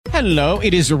Hello,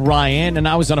 it is Ryan, and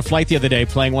I was on a flight the other day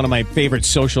playing one of my favorite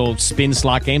social spin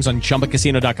slot games on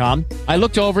ChumbaCasino.com. I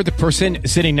looked over at the person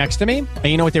sitting next to me, and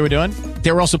you know what they were doing?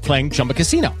 They were also playing Chumba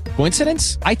Casino.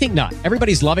 Coincidence? I think not.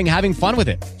 Everybody's loving having fun with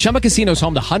it. Chumba Casino is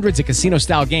home to hundreds of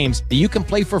casino-style games that you can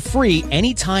play for free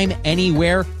anytime,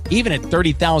 anywhere, even at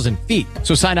 30,000 feet.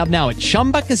 So sign up now at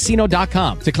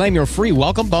ChumbaCasino.com to claim your free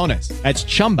welcome bonus. That's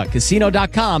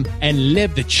ChumbaCasino.com and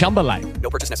live the Chumba life. No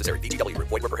purchase necessary. VGW.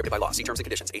 Void where prohibited by law. See terms and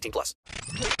conditions. 18+.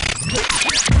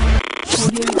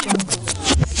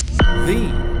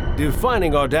 The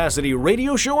Defining Audacity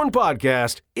radio show and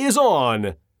podcast is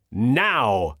on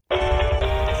now.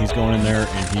 He's going in there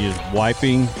and he is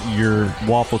wiping your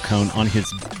waffle cone on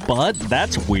his butt?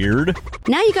 That's weird.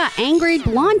 Now you got angry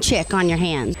blonde chick on your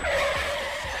hands.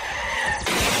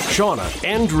 Shauna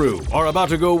and Drew are about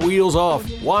to go wheels off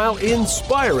while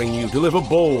inspiring you to live a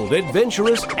bold,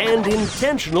 adventurous, and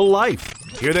intentional life.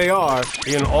 Here they are,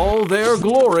 in all their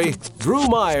glory, Drew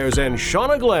Myers and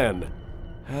Shauna Glenn.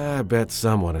 I bet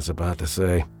someone is about to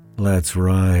say, "Let's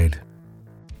ride."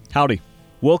 Howdy.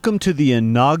 Welcome to the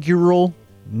inaugural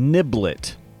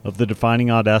niblet of the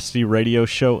Defining Audacity radio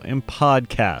show and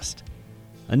podcast.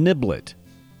 A niblet.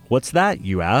 What's that,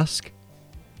 you ask?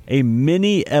 A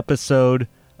mini episode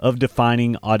of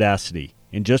Defining Audacity.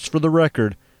 And just for the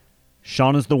record,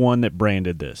 Sean is the one that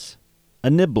branded this. A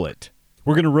niblet.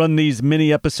 We're going to run these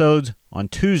mini episodes on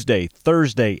Tuesday,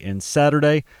 Thursday, and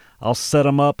Saturday. I'll set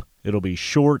them up. It'll be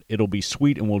short, it'll be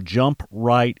sweet, and we'll jump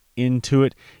right into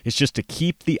it. It's just to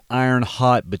keep the iron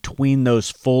hot between those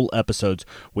full episodes,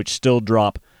 which still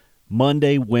drop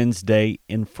Monday, Wednesday,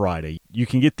 and Friday. You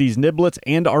can get these niblets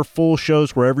and our full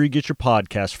shows wherever you get your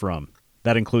podcasts from.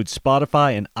 That includes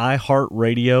Spotify and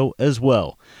iHeartRadio as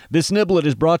well. This niblet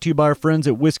is brought to you by our friends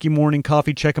at Whiskey Morning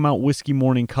Coffee. Check them out,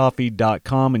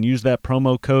 whiskey.com, and use that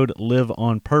promo code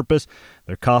LIVEONPURPOSE.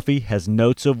 Their coffee has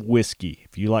notes of whiskey.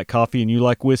 If you like coffee and you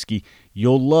like whiskey,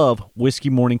 you'll love Whiskey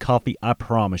Morning Coffee, I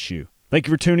promise you. Thank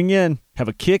you for tuning in. Have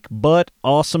a kick-butt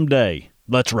awesome day.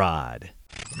 Let's ride.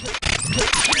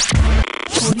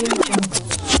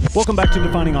 Welcome back to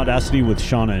Defining Audacity with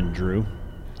Shauna and Drew.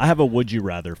 I have a would you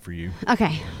rather for you.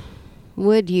 Okay.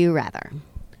 Would you rather?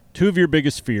 Two of your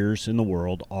biggest fears in the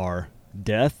world are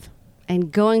death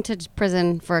and going to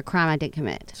prison for a crime I didn't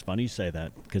commit. It's funny you say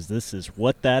that because this is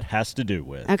what that has to do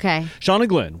with. Okay. Shauna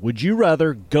Glenn, would you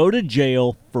rather go to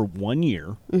jail for 1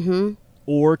 year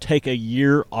or take a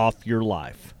year off your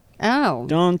life? Oh.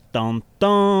 Dun, dun,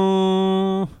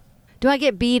 dun. Do I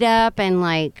get beat up and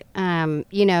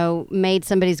made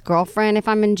somebody's girlfriend if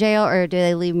I'm in jail, or do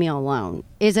they leave me alone?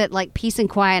 Is it like peace and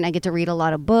quiet and I get to read a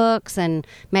lot of books and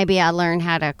maybe I learn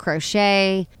how to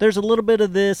crochet? There's a little bit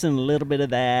of this and a little bit of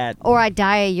that. Or I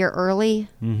die a year early?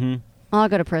 Mm-hmm. I'll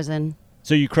go to prison.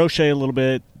 So you crochet a little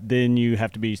bit, then you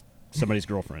have to be somebody's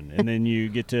girlfriend. And then you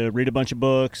get to read a bunch of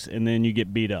books, and then you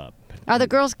get beat up. Are the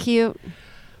girls cute?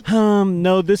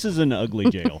 No, this is an ugly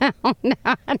jail. No,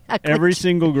 Every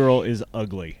single girl is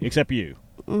ugly, except you.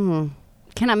 Mm.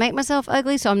 Can I make myself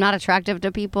ugly so I'm not attractive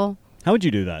to people? How would you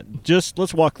do that? Just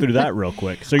let's walk through that real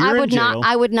quick. So you're in jail.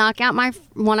 I would knock out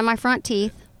one of my front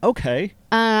teeth. Okay.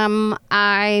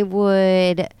 I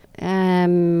would,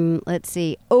 let's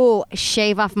see. Oh,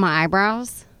 shave off my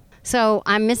eyebrows. So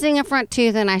I'm missing a front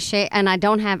tooth and I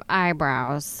don't have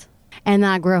eyebrows. And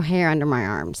then I grow hair under my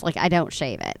arms. Like, I don't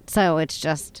shave it. So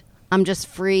I'm just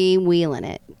freewheeling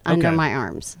it under my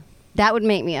arms. That would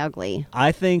make me ugly.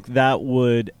 I think that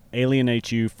would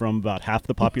alienate you from about half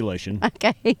the population.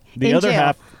 Okay. The other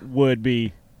half would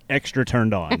be extra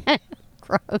turned on.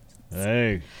 Gross.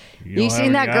 Hey. You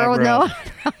seen that girl with no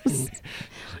eyebrows?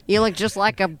 You look just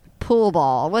like a pool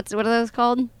ball. What are those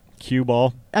called? Cue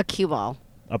ball. A cue ball.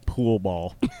 A pool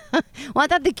ball. Well, I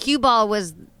thought the cue ball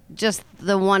was just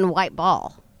the one white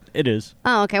ball. It is.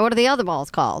 Oh, okay. What are the other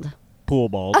balls called? Pool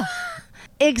balls.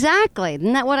 Exactly.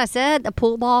 Isn't that what I said? A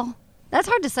pool ball? That's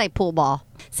hard to say, pool ball.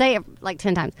 Say it like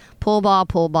 10 times. Pool ball,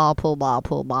 pool ball, pool ball,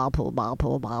 pool ball, pool ball,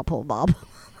 pool ball, pool ball.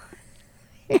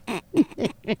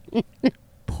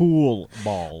 Pool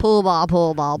ball. Pool ball,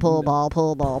 pool ball, pool ball,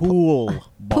 pool ball. Pool ball.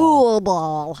 Pool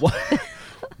ball.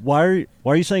 Why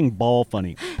are you saying ball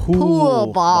funny?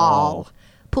 Pool ball.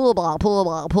 Pool ball, pool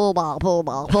ball, pool ball, pool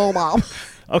ball, pool ball.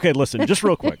 Okay, listen, just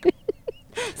real quick.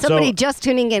 Somebody just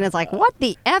tuning in is like, what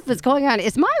the F is going on?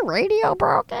 Is my radio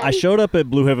broken? I showed up at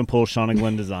Blue Heaven Pool, Shauna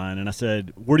Glenn Design, and I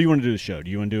said, where do you want to do the show?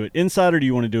 Do you want to do it inside or do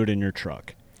you want to do it in your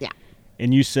truck? Yeah.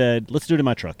 And you said, let's do it in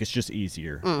my truck. It's just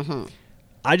easier. Mm-hmm.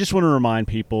 I just want to remind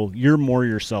people, you're more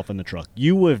yourself in the truck.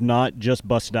 You have not just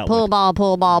busted out pool ball,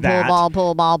 pool ball, pool ball,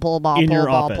 pool ball, pool ball, in pool your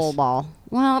ball, office. pool ball.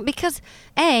 Well, because,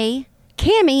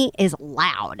 Cammie is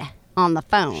loud. on the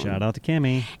phone. Shout out to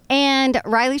Kimmy. And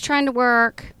Riley's trying to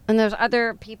work, and there's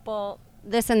other people,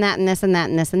 this and that and this and that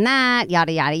and this and that,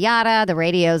 yada, yada, yada. The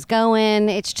radio's going.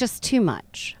 It's just too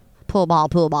much. Pull ball,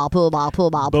 pull ball, pull ball, pull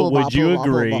ball, But pull ball, would you pull ball,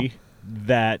 pull ball. agree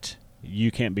that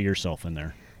you can't be yourself in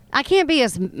there? I can't be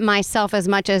as myself as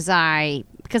much as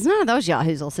because none of those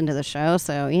yahoos listen to the show,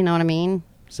 so you know what I mean?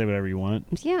 Say whatever you want.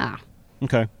 Yeah.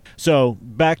 Okay. So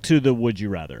back to the would you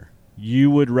rather.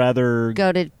 You would rather...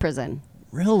 Go to prison.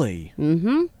 Really?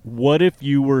 Mm-hmm. What if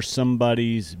you were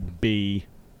somebody's bee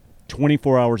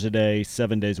 24 hours a day,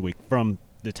 7 days a week, from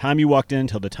the time you walked in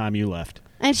till the time you left?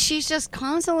 And she's just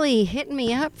constantly hitting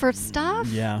me up for stuff?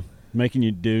 Yeah. Making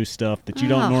you do stuff that you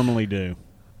don't normally do.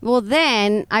 Well,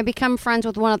 then I become friends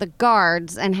with one of the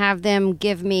guards and have them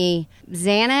give me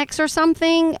Xanax or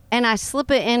something, and I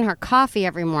slip it in her coffee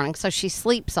every morning so she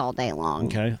sleeps all day long.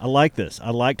 Okay. I like this.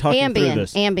 I like talking through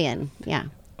this. Ambien, yeah.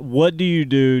 What do you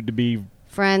do to be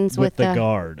Friends with the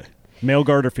guard? Male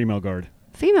guard or female guard?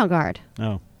 Female guard.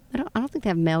 Oh. I don't think they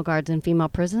have male guards in female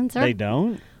prisons. They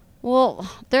don't? Well,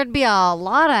 there'd be a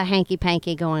lot of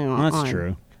hanky-panky going on. That's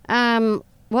true.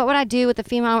 What would I do with the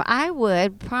female? I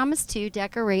would promise to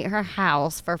decorate her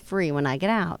house for free when I get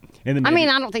out. And then I maybe- mean,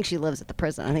 I don't think she lives at the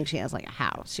prison. I think she has like a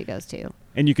house she goes to.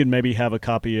 And you could maybe have a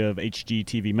copy of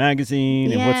HGTV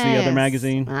magazine. And what's the other Yes.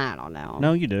 magazine? I don't know.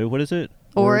 No, you do. What is it?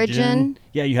 Origin.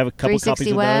 Yeah, you have a couple 360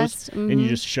 copies of West. those, and you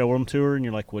just show them to her, and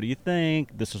you're like, "What do you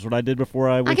think? This is what I did before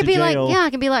I I went could to be jail." like, I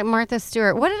could be like Martha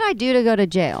Stewart. What did I do to go to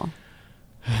jail?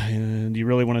 Do you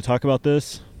really want to talk about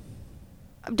this?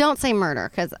 Don't say murder,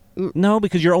 because No,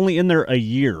 because you're only in there a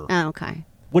year. okay,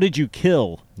 What did you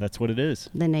kill? That's what it is.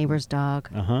 the neighbor's dog.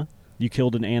 You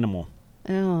killed an animal.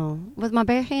 Oh, with my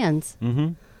bare hands.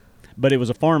 But it was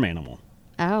a farm animal.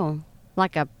 Oh,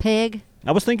 like a pig.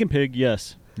 I was thinking pig,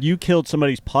 yes. You killed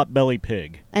somebody's potbelly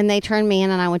pig. And they turned me in,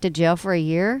 and I went to jail for a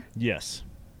year. Yes.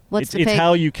 What's the It's pig?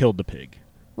 how you killed the pig.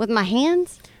 With my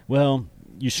hands? Well,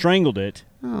 you strangled it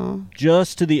Oh.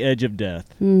 just to the edge of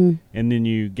death. And then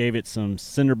you gave it some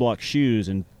cinder block shoes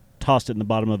and tossed it in the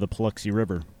bottom of the Paluxy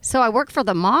River. So I work for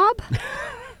the mob?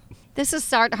 This is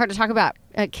hard to talk about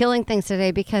killing things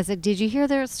today because did you hear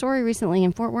their story recently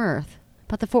in Fort Worth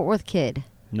about the Fort Worth kid?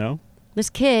 No? This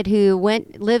kid who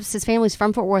his family's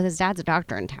from Fort Worth. His dad's a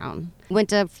doctor in town. Went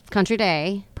to Country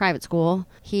Day private school.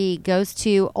 He goes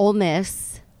to Ole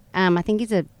Miss. I think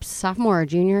he's a sophomore or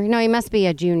junior. No, he must be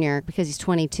a junior because he's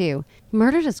 22. He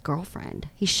murdered his girlfriend.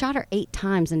 He shot her 8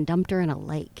 times and dumped her in a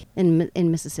lake in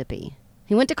Mississippi.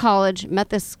 He went to college, met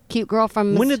this cute girl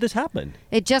from... When did this happen?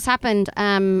 It just happened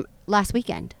last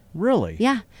weekend. Really?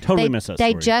 Yeah. Totally missed that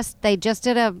They story. just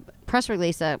did a press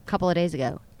release a couple of days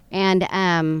ago.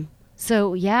 And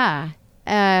so, yeah,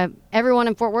 everyone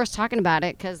in Fort Worth's talking about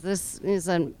it because this is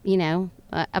a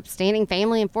upstanding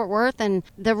family in Fort Worth. And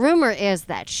the rumor is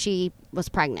that she was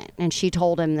pregnant and she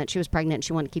told him that she was pregnant and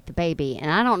she wanted to keep the baby.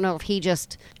 And I don't know if he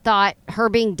just thought her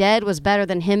being dead was better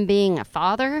than him being a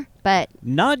father, but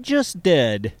Not just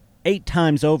dead, 8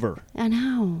 times over. I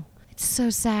know. It's so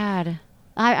sad.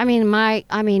 I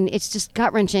mean, it's just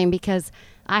gut-wrenching because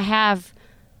I have,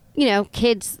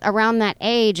 kids around that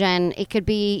age, and it could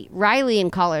be Riley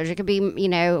in college. It could be,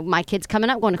 my kids coming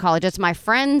up going to college. It's my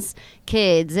friends'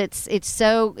 kids. It's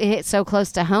so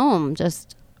close to home.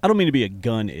 Just I don't mean to be a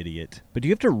gun idiot, but do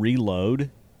you have to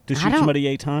reload to shoot don't- somebody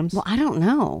 8 times? well, I don't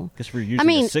know. Because we're using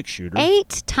a 6-shooter.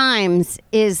 8 times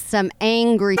is some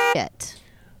angry shit.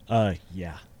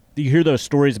 Yeah. Do you hear those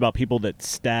stories about people that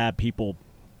stab people?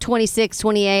 26,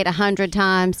 28, 100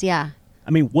 times. Yeah.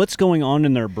 I mean, what's going on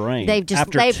in their brain They've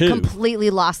after 2? completely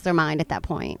lost their mind at that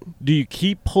point. Do you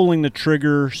keep pulling the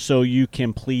trigger so you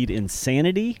can plead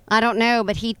insanity? I don't know,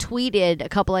 but he tweeted a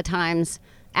couple of times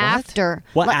after.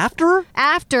 What, after?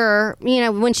 After,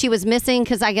 when she was missing,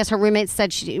 because I guess her roommate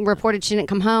said reported she didn't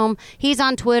come home. He's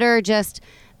on Twitter just,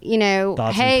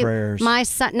 Thoughts hey, and prayers. my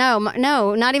son. No,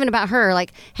 not even about her.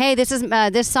 Like, hey, this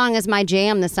song is my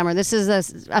jam this summer. This is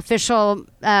the official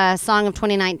song of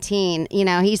 2019.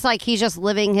 He's just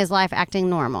living his life, acting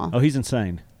normal. Oh, he's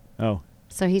insane. Oh,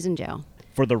 So he's in jail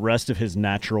for the rest of his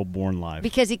natural born life.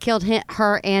 because he killed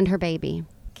her and her baby.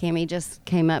 Cammy just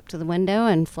came up to the window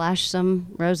and flashed some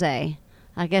rosé.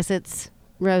 I guess it's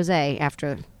rosé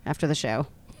after the show.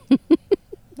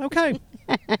 Okay.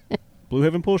 Blue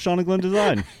Heaven Pool, Shauna Glenn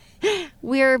Design.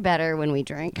 We're better when we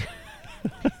drink.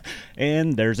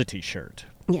 And there's a t-shirt.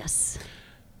 Yes.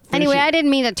 Anyway, I didn't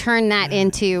mean to turn that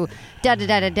into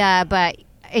da-da-da-da-da, but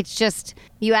it's just,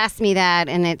 you asked me that,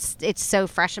 and it's so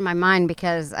fresh in my mind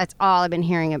because that's all I've been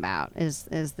hearing about is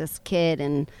this kid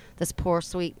and this poor,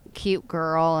 sweet, cute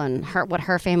girl and what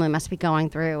her family must be going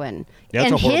through. And Yeah,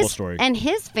 it's a horrible story. And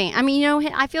his family. I mean,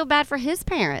 I feel bad for his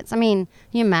parents. I mean,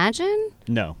 you imagine?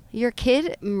 No. Your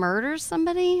kid murders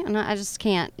somebody? And I just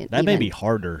can't. That may be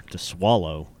harder to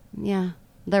swallow. Yeah.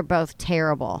 They're both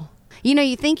terrible.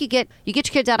 You think you get your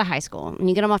kids out of high school and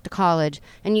you get them off to college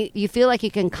and you feel like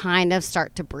you can kind of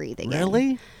start to breathe again.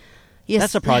 Really? Yes. That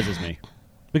surprises me.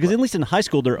 Because at least in high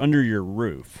school, they're under your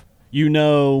roof. You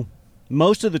know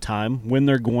most of the time when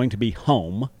they're going to be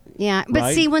home. Yeah, but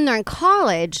right? see, when they're in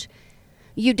college,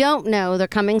 you don't know their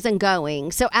comings and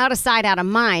goings. So out of sight, out of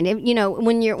mind.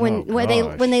 When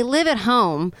they live at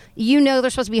home, they're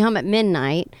supposed to be home at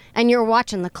midnight, and you're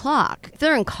watching the clock. If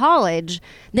they're in college,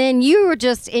 then you are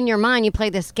just in your mind. You play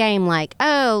this game like,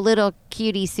 oh, little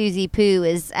cutie Susie Pooh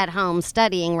is at home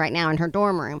studying right now in her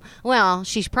dorm room. Well,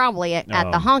 she's probably at the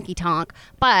honky tonk,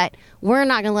 but we're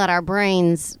not going to let our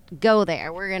brains go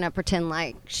there. We're going to pretend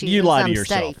like she's You in lie some to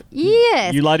yourself. study.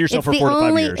 Yes, You lie to yourself for 4 to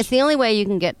 5 years. It's the only way you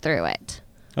can get through it.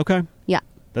 Okay. Yeah.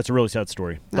 That's a really sad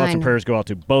story. I Thoughts and know. prayers go out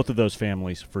to both of those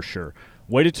families for sure.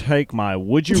 Way to take my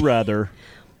would you rather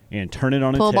and turn it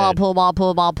on its head. Pull ball, pull ball,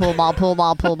 pull ball, pull ball, pull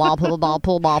ball, pull ball,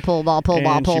 pull ball, pull ball, pull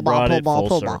ball, And she pull ball, brought pull it ball, full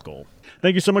pull ball. circle.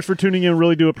 Thank you so much for tuning in.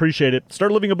 Really do appreciate it.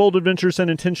 Start living a bold, adventurous,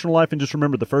 and intentional life. And just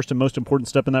remember, the first and most important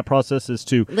step in that process is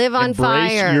to Live on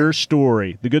embrace fire. your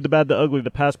story. The good, the bad, the ugly,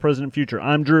 the past, present, and future.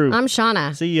 I'm Drew. I'm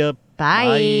Shauna. See ya.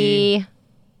 Bye.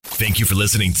 Thank you for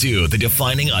listening to the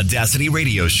Defining Audacity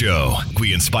Radio Show.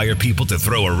 We inspire people to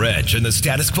throw a wrench in the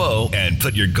status quo and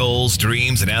put your goals,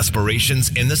 dreams, and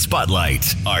aspirations in the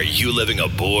spotlight. Are you living a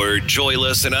bored,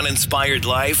 joyless, and uninspired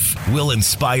life? We'll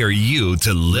inspire you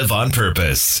to live on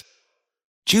purpose.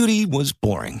 Judy was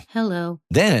boring. Hello.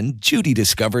 Then Judy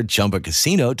discovered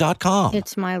ChumbaCasino.com.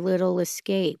 It's my little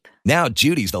escape. Now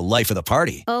Judy's the life of the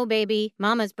party. Oh, baby,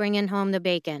 mama's bringing home the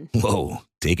bacon. Whoa,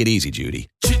 take it easy, Judy.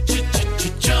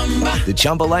 The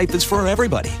Chumba life is for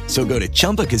everybody. So go to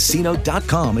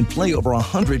ChumbaCasino.com and play over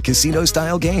 100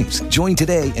 casino-style games. Join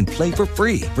today and play for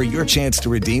free for your chance to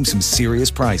redeem some serious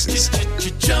prizes.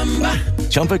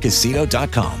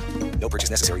 ChumbaCasino.com. No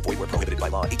purchase necessary. Void where prohibited by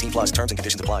law. 18 plus terms and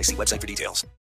conditions apply. See website for details.